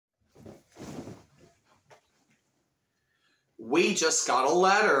We just got a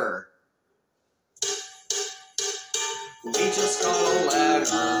letter. We just got a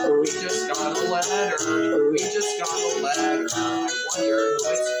letter. We just got a letter. We just got a letter. I wonder who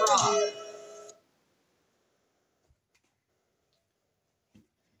it's from.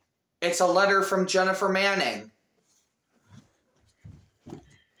 It's a letter from Jennifer Manning.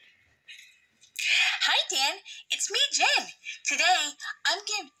 Hi Dan, it's me Jen. Today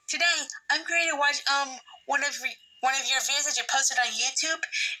I'm going to watch one of your videos that you posted on YouTube.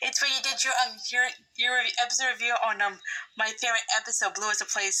 It's where you did your episode review on my favorite episode, Blue is to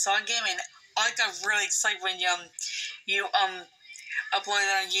Play song game, and I got really excited when you uploaded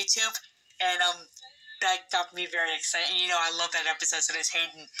it on YouTube, and that got me very excited. And I love that episode. So does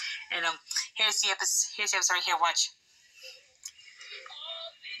Hayden. And here's the episode right here. Watch.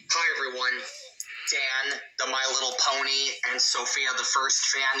 Hi everyone, Dan, the My Little Pony, and Sophia the First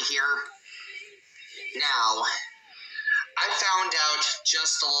fan here. Now, I found out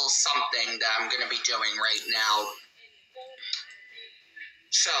just a little something that I'm going to be doing right now.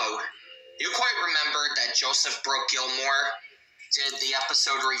 So, you quite remembered that Joseph Brooke Gilmore did the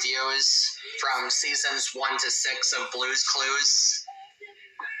episode reviews from seasons 1 to 6 of Blue's Clues?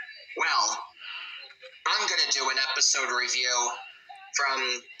 Well, I'm going to do an episode review from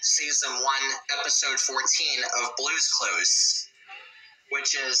season 1, episode 14 of Blue's Clues,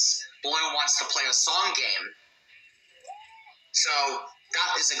 which is Blue Wants to Play a Song Game. So,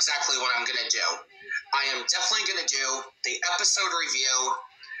 that is exactly what I'm going to do. I am definitely going to do the episode review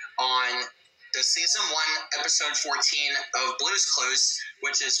on the season 1, episode 14 of Blue's Clues,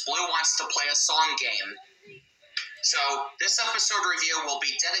 which is Blue Wants to Play a Song Game. So, this episode review will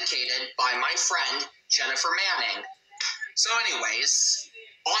be dedicated by my friend, Jennifer Manning. So anyways,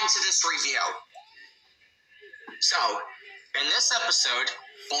 on to this review. So, in this episode,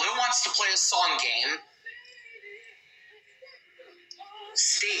 Blue Wants to Play a Song Game.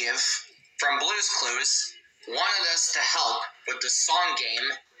 Steve, from Blue's Clues, wanted us to help with the song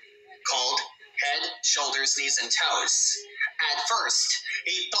game called Head, Shoulders, Knees, and Toes. At first,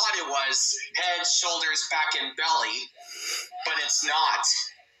 he thought it was head, shoulders, back, and belly, but it's not.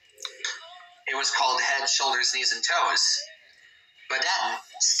 It was called Head, Shoulders, Knees, and Toes. But then,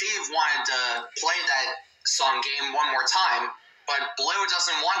 Steve wanted to play that song game one more time, but Blue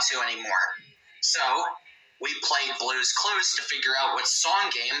doesn't want to anymore. So, we played Blue's Clues to figure out what song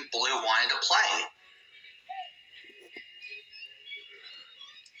game Blue wanted to play.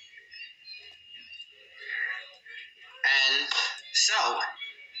 And so,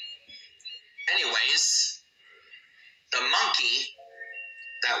 anyways, the monkey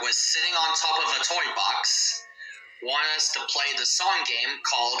that was sitting on top of a toy box wanted us to play the song game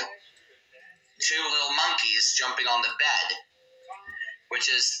called Two Little Monkeys Jumping on the Bed,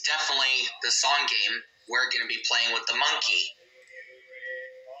 which is definitely the song game we're going to be playing with the monkey.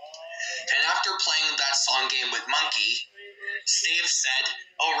 And after playing that song game with Monkey, Steve said,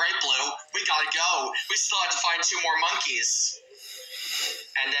 "All right, Blue, we gotta go. We still have to find 2 more monkeys."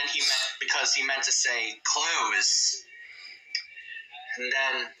 And then he meant to say clues. And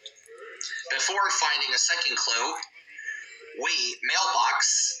then, before finding a second clue,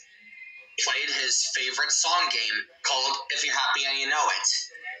 Mailbox, played his favorite song game called If You're Happy and You Know It.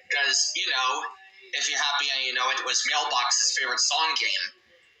 Because, If You're Happy and You Know It was Mailbox's favorite song game.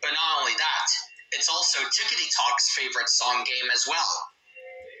 But not only that, it's also Tickety Talk's favorite song game as well.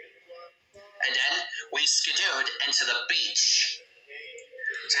 And then we skidooed into the beach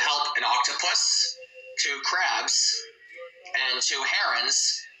to help an octopus, 2 crabs, and 2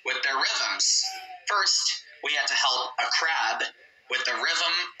 herons with their rhythms. First, we had to help a crab with the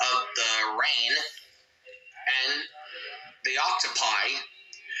rhythm of the rain, and the octopi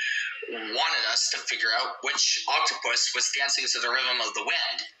wanted us to figure out which octopus was dancing to the rhythm of the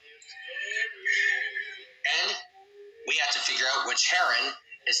wind. And we had to figure out which heron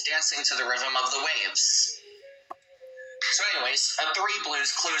is dancing to the rhythm of the waves. So anyways, 3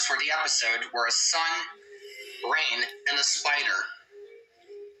 Blue's Clues for the episode were a sun, rain, and a spider.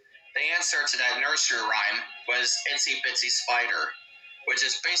 The answer to that nursery rhyme was Itsy Bitsy Spider, which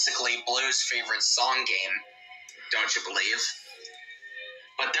is basically Blue's favorite song game, don't you believe?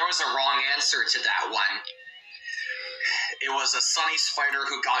 But there was a wrong answer to that one. It was a sunny spider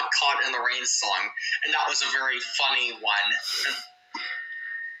who got caught in the rain song, and that was a very funny one.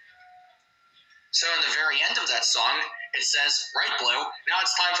 So in the very end of that song, it says, "Right, Blue, now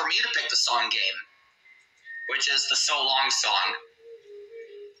it's time for me to pick the song game," which is the So Long song.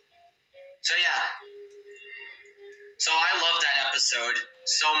 So yeah. So I love that episode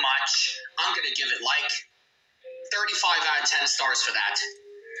so much. I'm going to give it like 35 out of 10 stars for that.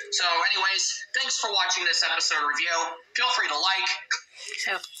 So, anyways, thanks for watching this episode review. Feel free to like.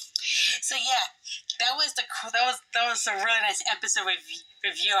 So yeah, that was a really nice episode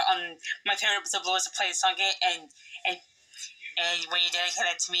review on my favorite episode of Blue Oyster Play Song Game, and when you dedicated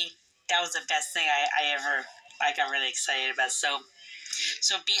that to me, that was the best thing I ever got really excited about. So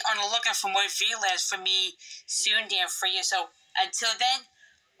be on the lookout for more videos from me soon, Dan, for you. So until then,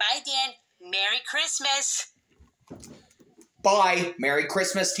 bye, Dan. Merry Christmas. Bye. Merry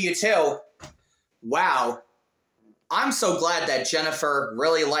Christmas to you too. Wow. I'm so glad that Jennifer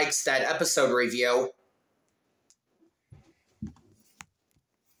really likes that episode review.